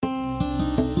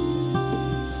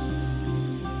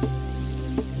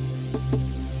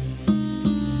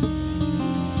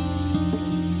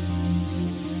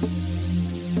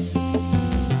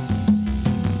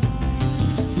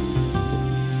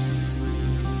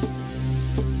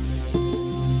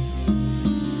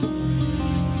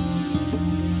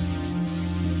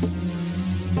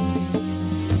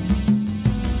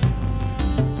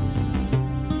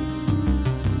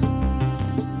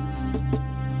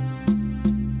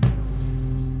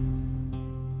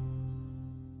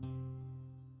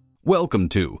Welcome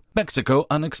to Mexico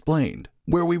Unexplained,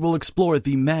 where we will explore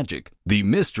the magic, the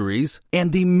mysteries,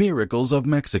 and the miracles of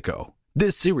Mexico.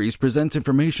 This series presents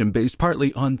information based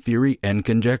partly on theory and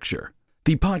conjecture.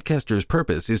 The podcaster's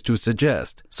purpose is to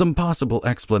suggest some possible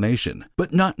explanation,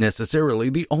 but not necessarily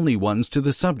the only ones to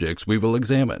the subjects we will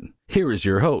examine. Here is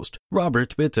your host,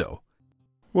 Robert Bitto.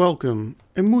 Welcome,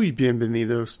 and muy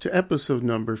bienvenidos to episode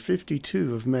number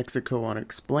 52 of Mexico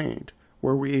Unexplained,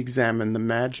 where we examine the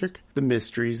magic, the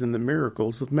mysteries, and the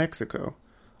miracles of Mexico.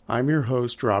 I'm your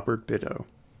host, Robert Bitto.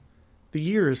 The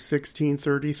year is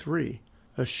 1633.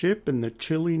 A ship in the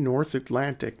chilly North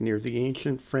Atlantic near the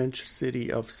ancient French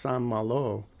city of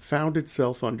Saint-Malo found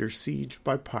itself under siege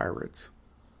by pirates.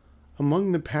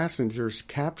 Among the passengers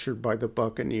captured by the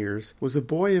buccaneers was a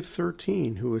boy of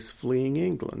 13 who was fleeing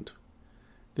England.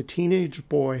 The teenage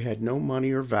boy had no money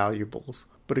or valuables,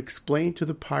 but explained to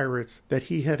the pirates that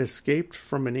he had escaped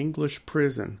from an English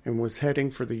prison and was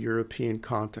heading for the European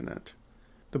continent.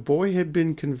 The boy had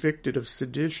been convicted of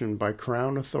sedition by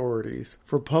Crown authorities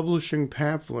for publishing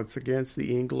pamphlets against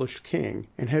the English king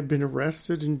and had been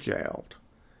arrested and jailed.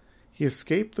 He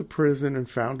escaped the prison and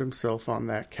found himself on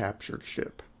that captured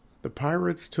ship. The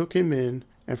pirates took him in,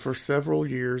 and for several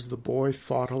years the boy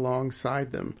fought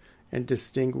alongside them and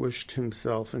distinguished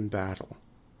himself in battle.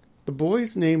 The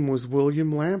boy's name was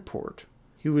William Lamport.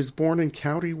 He was born in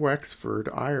County Wexford,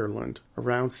 Ireland,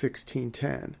 around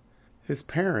 1610. His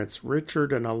parents,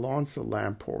 Richard and Alonsa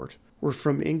Lamport, were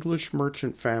from English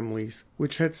merchant families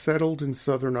which had settled in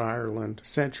southern Ireland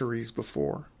centuries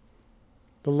before.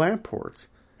 The Lamports,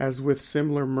 as with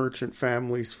similar merchant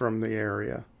families from the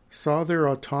area, saw their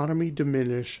autonomy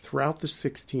diminish throughout the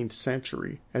 16th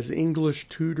century as English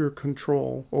Tudor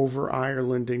control over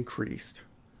Ireland increased.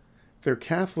 Their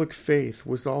Catholic faith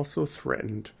was also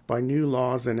threatened by new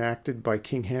laws enacted by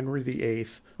King Henry VIII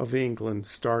of England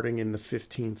starting in the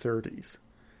 1530s.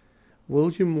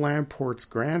 William Lamport's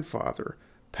grandfather,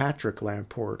 Patrick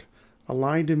Lamport,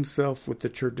 aligned himself with the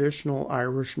traditional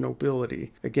Irish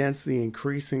nobility against the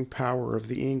increasing power of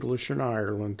the English in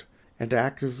Ireland and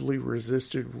actively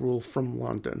resisted rule from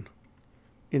London.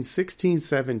 In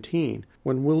 1617,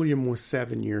 when William was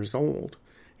 7 years old,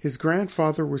 his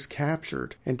grandfather was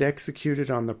captured and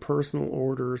executed on the personal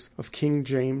orders of King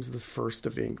James I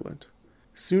of England.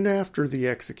 Soon after the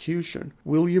execution,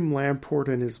 William Lamport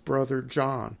and his brother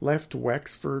John left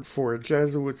Wexford for a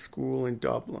Jesuit school in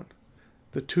Dublin.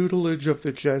 The tutelage of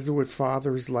the Jesuit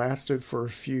fathers lasted for a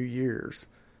few years.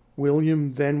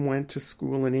 William then went to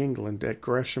school in England at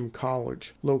Gresham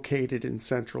College, located in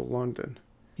central London.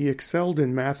 He excelled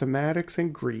in mathematics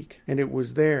and Greek, and it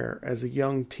was there, as a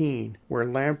young teen, where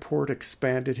Lamport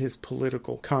expanded his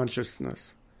political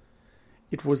consciousness.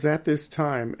 It was at this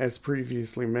time, as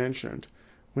previously mentioned,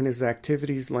 when his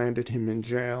activities landed him in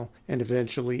jail and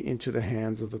eventually into the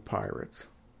hands of the pirates.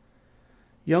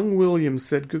 Young William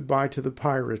said goodbye to the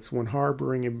pirates when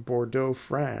harboring in Bordeaux,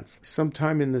 France,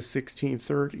 sometime in the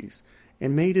 1630s,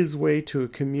 and made his way to a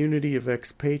community of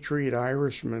expatriate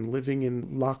Irishmen living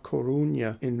in La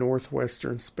Coruña in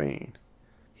northwestern Spain.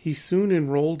 He soon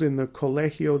enrolled in the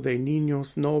Colegio de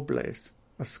Niños Nobles,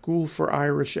 a school for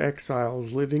Irish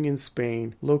exiles living in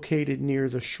Spain, located near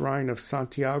the shrine of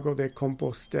Santiago de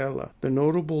Compostela, the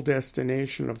notable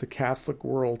destination of the Catholic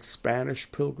world's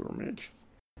Spanish pilgrimage.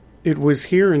 It was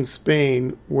here in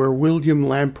Spain where William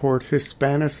Lamport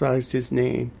Hispanicized his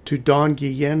name to Don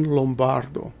Guillén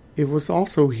Lombardo. It was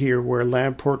also here where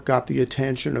Lamport got the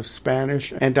attention of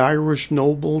Spanish and Irish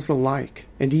nobles alike,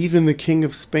 and even the King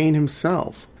of Spain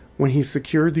himself, when he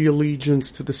secured the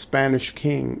allegiance to the Spanish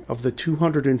king of the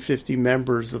 250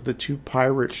 members of the two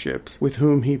pirate ships with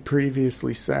whom he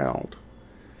previously sailed.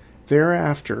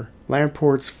 Thereafter,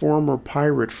 Lamport's former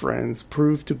pirate friends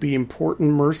proved to be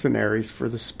important mercenaries for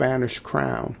the Spanish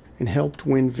crown and helped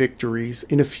win victories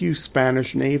in a few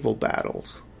Spanish naval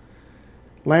battles.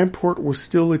 Lamport was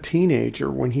still a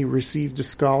teenager when he received a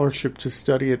scholarship to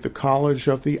study at the College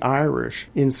of the Irish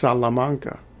in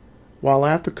Salamanca. While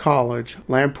at the college,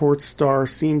 Lamport's star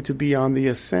seemed to be on the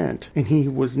ascent, and he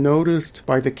was noticed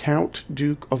by the Count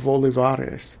Duke of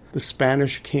Olivares, the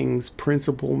Spanish king's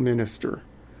principal minister.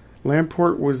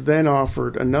 Lamport was then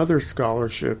offered another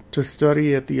scholarship to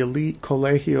study at the elite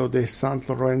Colegio de San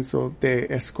Lorenzo de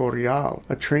Escorial,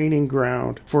 a training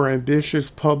ground for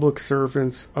ambitious public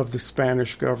servants of the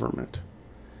Spanish government.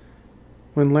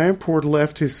 When Lamport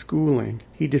left his schooling,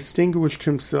 he distinguished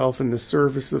himself in the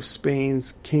service of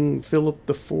Spain's King Philip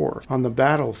IV on the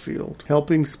battlefield,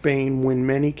 helping Spain win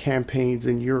many campaigns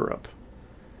in Europe.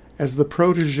 As the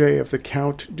protege of the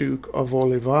Count Duke of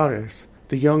Olivares,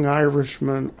 The young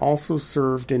Irishman also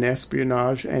served in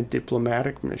espionage and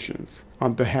diplomatic missions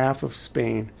on behalf of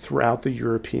Spain throughout the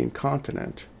European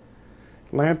continent.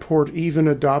 Lamport even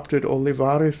adopted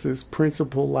Olivares'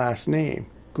 principal last name,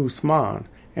 Guzman,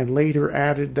 and later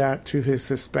added that to his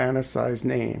Hispanicized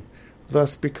name,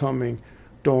 thus becoming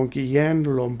Don Guillén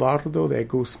Lombardo de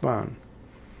Guzman.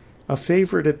 A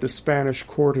favorite at the Spanish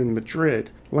court in Madrid,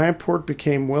 Lamport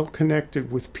became well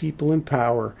connected with people in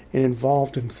power and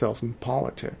involved himself in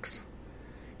politics.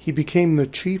 He became the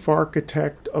chief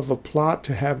architect of a plot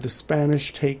to have the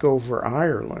Spanish take over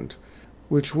Ireland,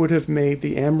 which would have made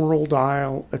the Emerald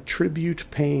Isle a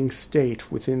tribute-paying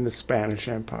state within the Spanish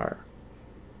Empire.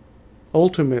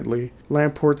 Ultimately,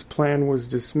 Lamport's plan was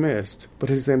dismissed, but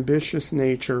his ambitious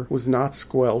nature was not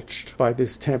squelched by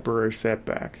this temporary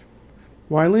setback.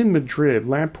 While in Madrid,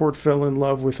 Lamport fell in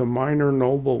love with a minor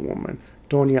noblewoman,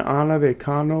 Doña Ana de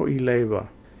Cano y Leyva.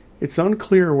 It's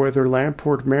unclear whether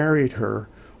Lamport married her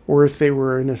or if they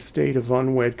were in a state of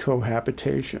unwed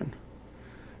cohabitation.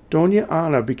 Doña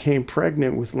Ana became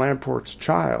pregnant with Lamport's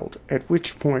child, at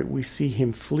which point we see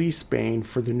him flee Spain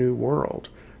for the New World,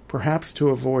 perhaps to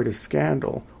avoid a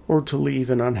scandal or to leave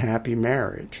an unhappy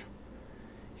marriage.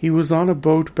 He was on a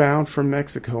boat bound for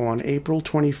Mexico on April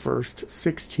 21st,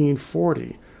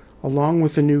 1640, along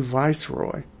with a new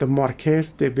viceroy, the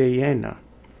Marqués de Villena.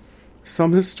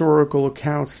 Some historical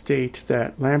accounts state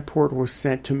that Lamport was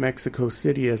sent to Mexico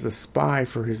City as a spy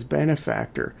for his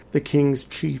benefactor, the king's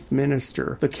chief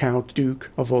minister, the Count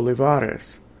Duke of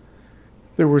Olivares.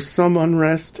 There was some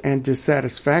unrest and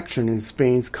dissatisfaction in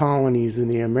Spain's colonies in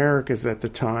the Americas at the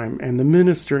time, and the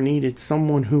minister needed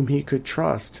someone whom he could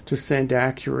trust to send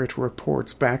accurate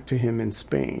reports back to him in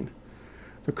Spain.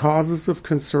 The causes of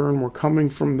concern were coming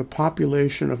from the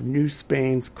population of New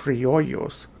Spain's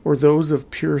criollos, or those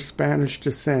of pure Spanish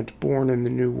descent born in the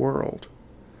New World.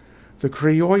 The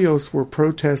criollos were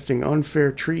protesting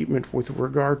unfair treatment with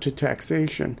regard to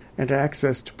taxation and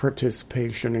access to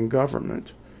participation in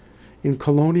government. In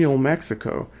colonial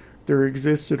Mexico, there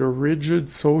existed a rigid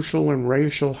social and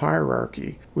racial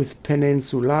hierarchy, with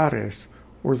peninsulares,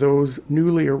 or those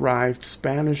newly arrived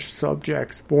Spanish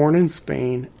subjects born in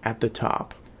Spain, at the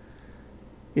top.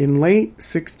 In late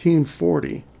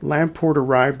 1640, Lamport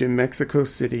arrived in Mexico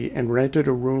City and rented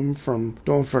a room from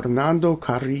Don Fernando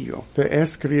Carrillo, the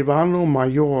escribano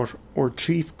mayor, or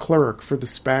chief clerk for the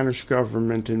Spanish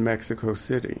government in Mexico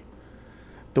City.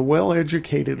 The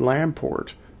well-educated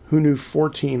Lamport, who knew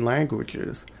 14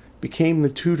 languages, became the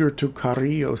tutor to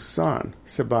Carrillo's son,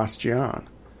 Sebastián.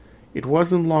 It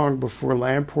wasn't long before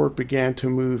Lamport began to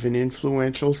move in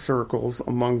influential circles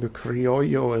among the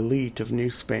criollo elite of New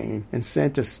Spain and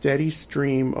sent a steady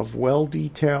stream of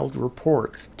well-detailed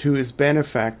reports to his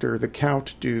benefactor, the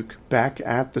Count Duke, back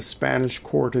at the Spanish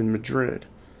court in Madrid.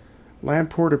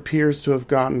 Lamport appears to have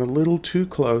gotten a little too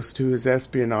close to his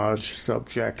espionage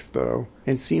subjects, though,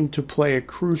 and seemed to play a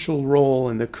crucial role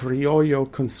in the criollo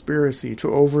conspiracy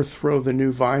to overthrow the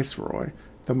new viceroy,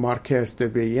 the Marqués de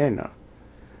Villena.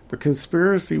 The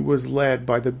conspiracy was led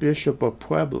by the Bishop of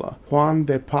Puebla, Juan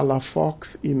de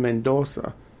Palafox y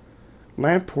Mendoza.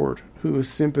 Lamport, who was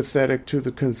sympathetic to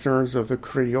the concerns of the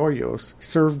criollos,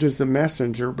 served as a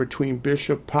messenger between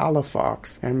Bishop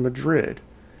Palafox and Madrid,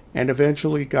 and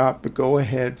eventually got the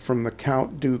go-ahead from the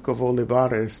Count Duke of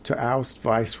Olivares to oust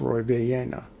Viceroy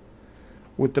Villena.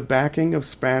 With the backing of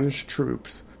Spanish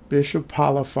troops, Bishop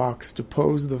Palafox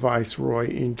deposed the viceroy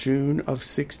in June of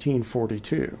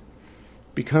 1642.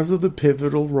 Because of the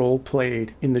pivotal role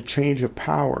played in the change of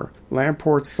power,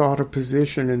 Lamport sought a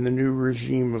position in the new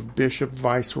regime of Bishop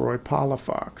Viceroy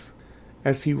Palafox.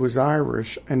 As he was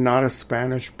Irish and not a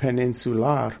Spanish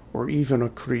peninsular or even a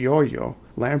criollo,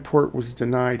 Lamport was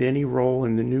denied any role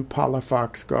in the new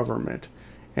Palafox government,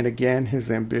 and again his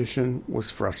ambition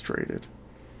was frustrated.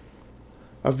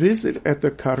 A visit at the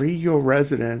Carrillo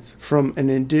residence from an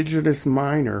indigenous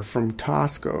miner from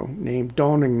Tasco named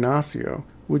Don Ignacio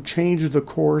would change the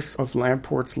course of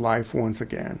Lamport's life once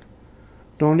again.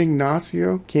 Don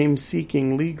Ignacio came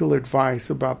seeking legal advice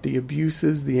about the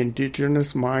abuses the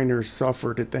indigenous miners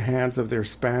suffered at the hands of their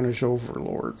Spanish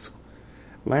overlords.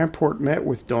 Lamport met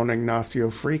with Don Ignacio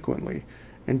frequently,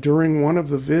 and during one of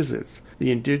the visits,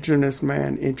 the indigenous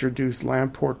man introduced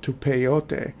Lamport to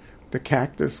peyote, the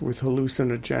cactus with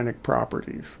hallucinogenic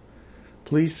properties.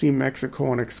 Please see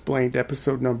Mexico Unexplained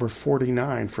episode number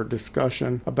 49 for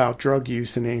discussion about drug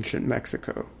use in ancient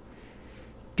Mexico.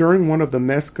 During one of the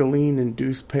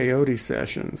mescaline-induced peyote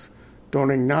sessions, Don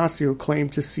Ignacio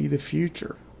claimed to see the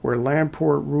future, where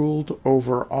Lamport ruled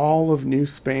over all of New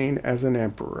Spain as an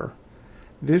emperor.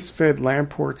 This fed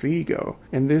Lamport's ego,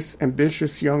 and this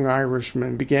ambitious young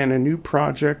Irishman began a new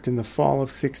project in the fall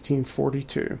of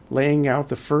 1642, laying out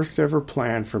the first ever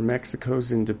plan for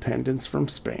Mexico's independence from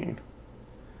Spain.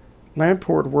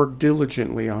 Lamport worked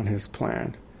diligently on his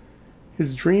plan.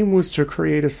 His dream was to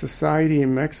create a society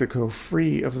in Mexico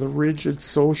free of the rigid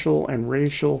social and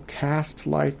racial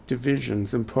caste-like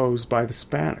divisions imposed by the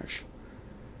Spanish.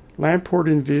 Lamport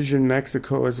envisioned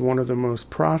Mexico as one of the most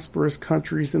prosperous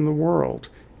countries in the world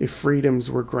if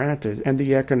freedoms were granted and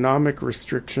the economic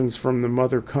restrictions from the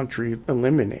mother country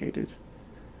eliminated.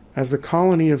 As a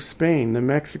colony of Spain, the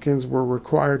Mexicans were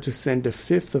required to send a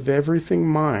fifth of everything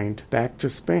mined back to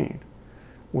Spain.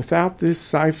 Without this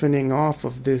siphoning off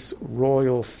of this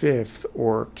royal fifth,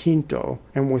 or quinto,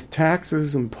 and with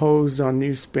taxes imposed on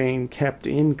New Spain kept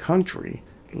in country,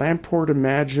 Lamport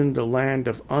imagined a land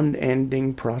of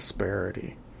unending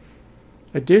prosperity.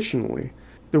 Additionally,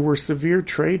 there were severe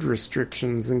trade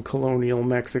restrictions in colonial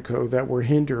Mexico that were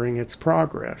hindering its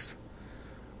progress.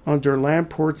 Under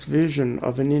Lamport's vision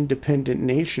of an independent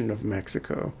nation of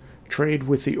Mexico, trade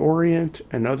with the Orient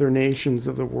and other nations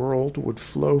of the world would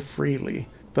flow freely,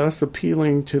 thus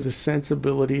appealing to the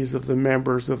sensibilities of the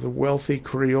members of the wealthy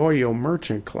Criollo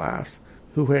merchant class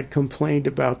who had complained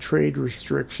about trade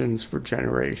restrictions for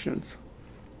generations.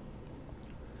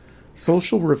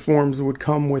 Social reforms would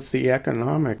come with the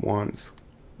economic ones.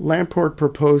 Lamport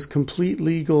proposed complete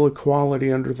legal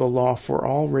equality under the law for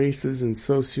all races and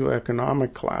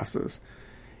socioeconomic classes,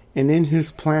 and in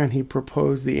his plan he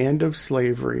proposed the end of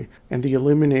slavery and the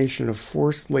elimination of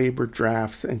forced labor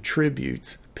drafts and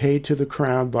tributes paid to the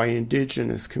crown by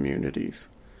indigenous communities.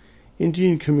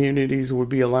 Indian communities would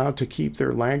be allowed to keep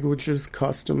their languages,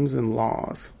 customs, and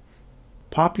laws.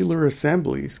 Popular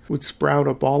assemblies would sprout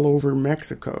up all over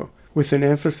Mexico, with an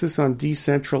emphasis on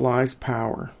decentralized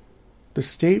power. The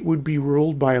state would be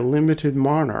ruled by a limited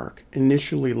monarch,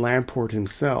 initially Lamport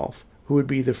himself, who would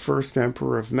be the first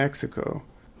emperor of Mexico,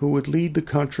 who would lead the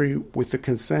country with the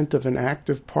consent of an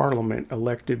active parliament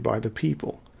elected by the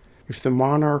people. If the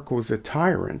monarch was a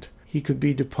tyrant, he could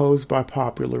be deposed by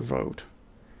popular vote.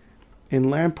 In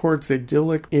Lamport's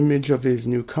idyllic image of his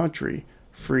new country,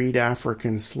 freed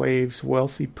African slaves,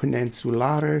 wealthy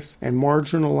peninsulares, and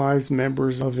marginalized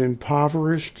members of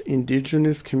impoverished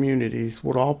indigenous communities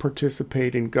would all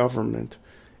participate in government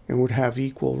and would have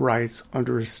equal rights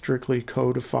under a strictly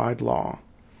codified law.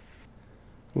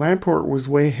 Lamport was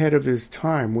way ahead of his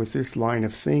time with this line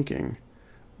of thinking.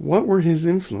 What were his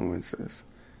influences?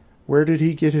 Where did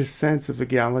he get his sense of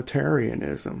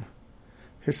egalitarianism?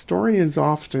 Historians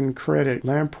often credit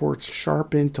Lamport's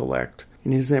sharp intellect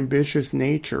and his ambitious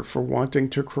nature for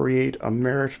wanting to create a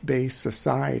merit-based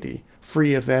society,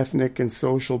 free of ethnic and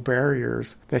social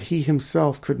barriers that he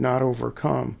himself could not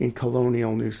overcome in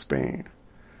colonial New Spain.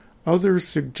 Others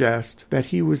suggest that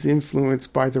he was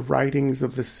influenced by the writings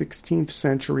of the 16th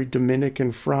century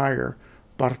Dominican friar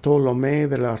Bartolomé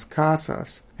de las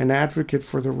Casas, an advocate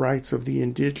for the rights of the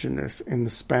indigenous in the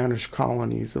Spanish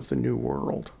colonies of the New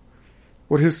World.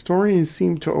 What historians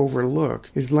seem to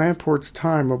overlook is Lamport's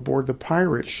time aboard the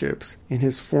pirate ships in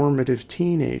his formative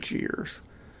teenage years.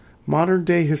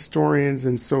 Modern-day historians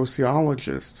and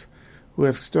sociologists who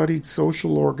have studied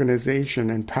social organization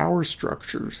and power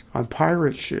structures on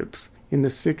pirate ships in the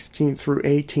 16th through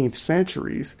 18th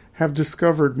centuries have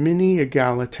discovered many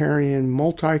egalitarian,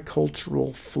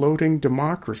 multicultural, floating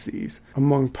democracies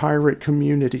among pirate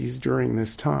communities during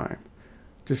this time.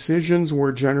 Decisions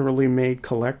were generally made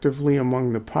collectively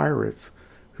among the pirates,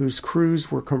 whose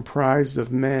crews were comprised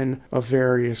of men of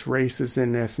various races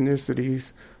and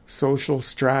ethnicities, social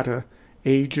strata,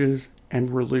 ages,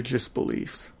 and religious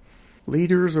beliefs.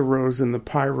 Leaders arose in the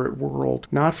pirate world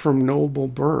not from noble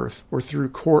birth or through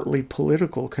courtly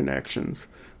political connections,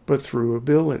 but through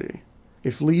ability.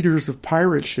 If leaders of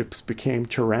pirate ships became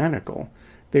tyrannical,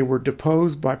 they were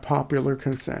deposed by popular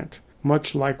consent,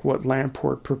 much like what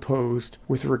Lamport proposed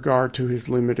with regard to his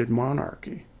limited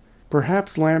monarchy.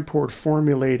 Perhaps Lamport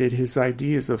formulated his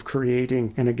ideas of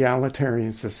creating an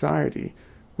egalitarian society,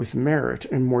 with merit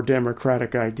and more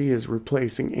democratic ideas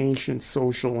replacing ancient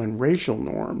social and racial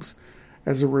norms,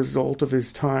 as a result of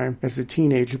his time as a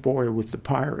teenage boy with the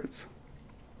pirates.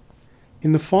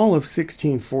 In the fall of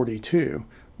 1642,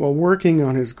 while working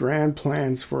on his grand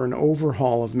plans for an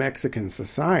overhaul of Mexican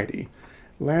society,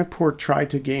 Lamport tried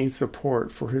to gain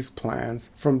support for his plans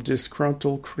from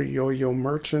disgruntled Criollo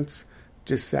merchants,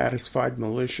 dissatisfied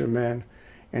militiamen,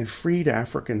 and freed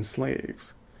African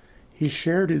slaves. He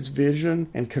shared his vision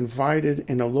and confided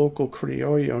in a local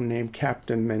Criollo named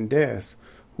Captain Mendez,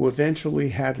 who eventually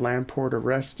had Lamport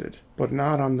arrested, but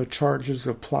not on the charges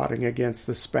of plotting against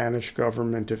the Spanish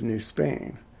government of New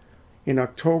Spain. In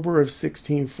October of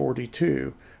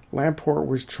 1642, Lamport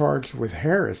was charged with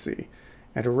heresy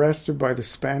and arrested by the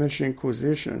Spanish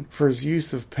Inquisition for his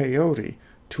use of peyote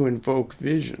to invoke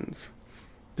visions.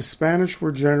 The Spanish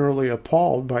were generally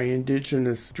appalled by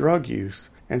indigenous drug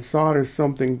use and saw it as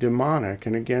something demonic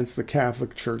and against the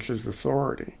Catholic Church's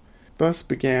authority. Thus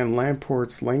began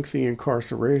Lamport's lengthy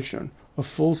incarceration, a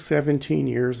full 17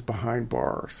 years behind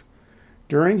bars.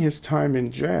 During his time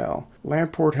in jail,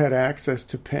 Lamport had access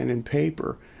to pen and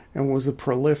paper and was a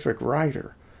prolific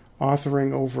writer,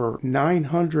 authoring over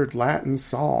 900 Latin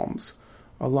psalms,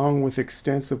 along with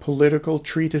extensive political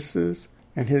treatises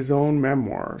and his own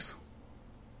memoirs.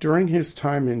 During his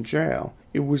time in jail,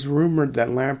 it was rumored that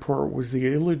Lamport was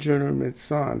the illegitimate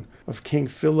son of King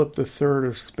Philip III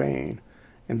of Spain,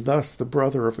 and thus the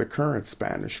brother of the current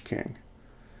Spanish king.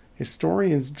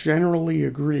 Historians generally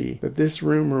agree that this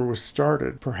rumor was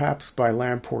started perhaps by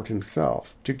Lamport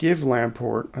himself, to give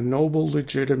Lamport a noble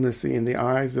legitimacy in the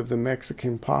eyes of the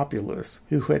Mexican populace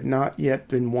who had not yet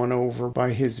been won over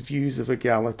by his views of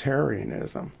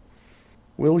egalitarianism.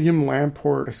 William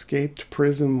Lamport escaped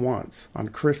prison once, on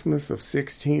Christmas of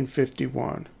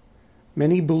 1651.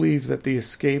 Many believe that the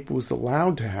escape was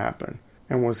allowed to happen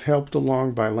and was helped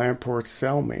along by Lamport's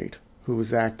cellmate, who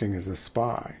was acting as a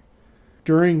spy.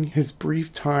 During his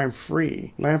brief time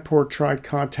free, Lamport tried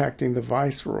contacting the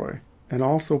viceroy and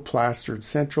also plastered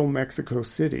central Mexico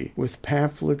City with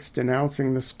pamphlets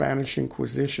denouncing the Spanish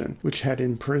Inquisition, which had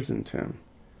imprisoned him.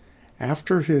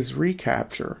 After his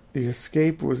recapture, the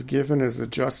escape was given as a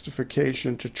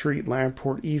justification to treat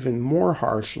Lamport even more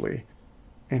harshly,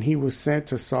 and he was sent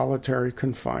to solitary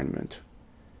confinement.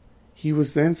 He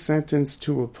was then sentenced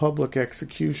to a public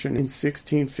execution in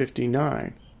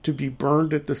 1659, to be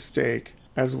burned at the stake,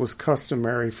 as was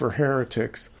customary for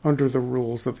heretics under the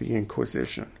rules of the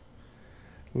Inquisition.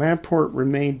 Lamport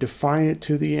remained defiant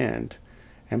to the end,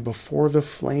 and before the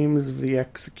flames of the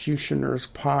executioner's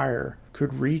pyre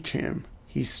could reach him,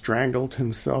 he strangled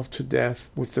himself to death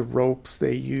with the ropes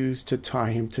they used to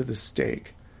tie him to the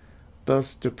stake,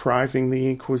 thus depriving the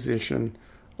Inquisition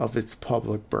of its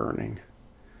public burning.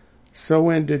 So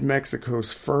ended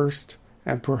Mexico's first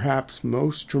and perhaps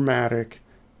most dramatic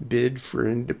bid for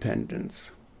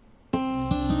independence.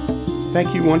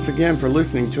 Thank you once again for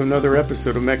listening to another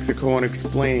episode of Mexico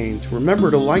Unexplained. Remember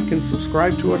to like and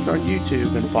subscribe to us on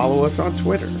YouTube and follow us on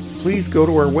Twitter. Please go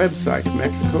to our website,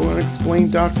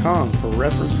 MexicoUnexplained.com, for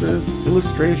references,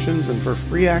 illustrations, and for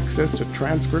free access to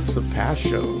transcripts of past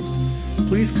shows.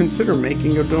 Please consider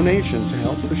making a donation to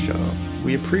help the show.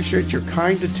 We appreciate your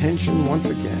kind attention once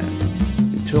again.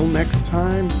 Until next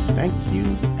time, thank you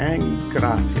and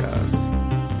gracias.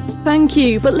 Thank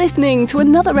you for listening to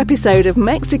another episode of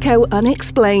Mexico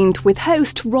Unexplained with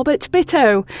host Robert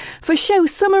Bitto. For show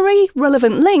summary,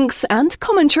 relevant links and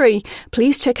commentary,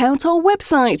 please check out our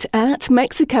website at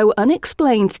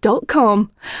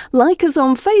MexicoUnexplained.com. Like us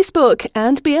on Facebook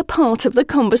and be a part of the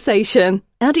conversation.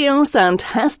 Adios and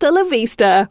hasta la vista.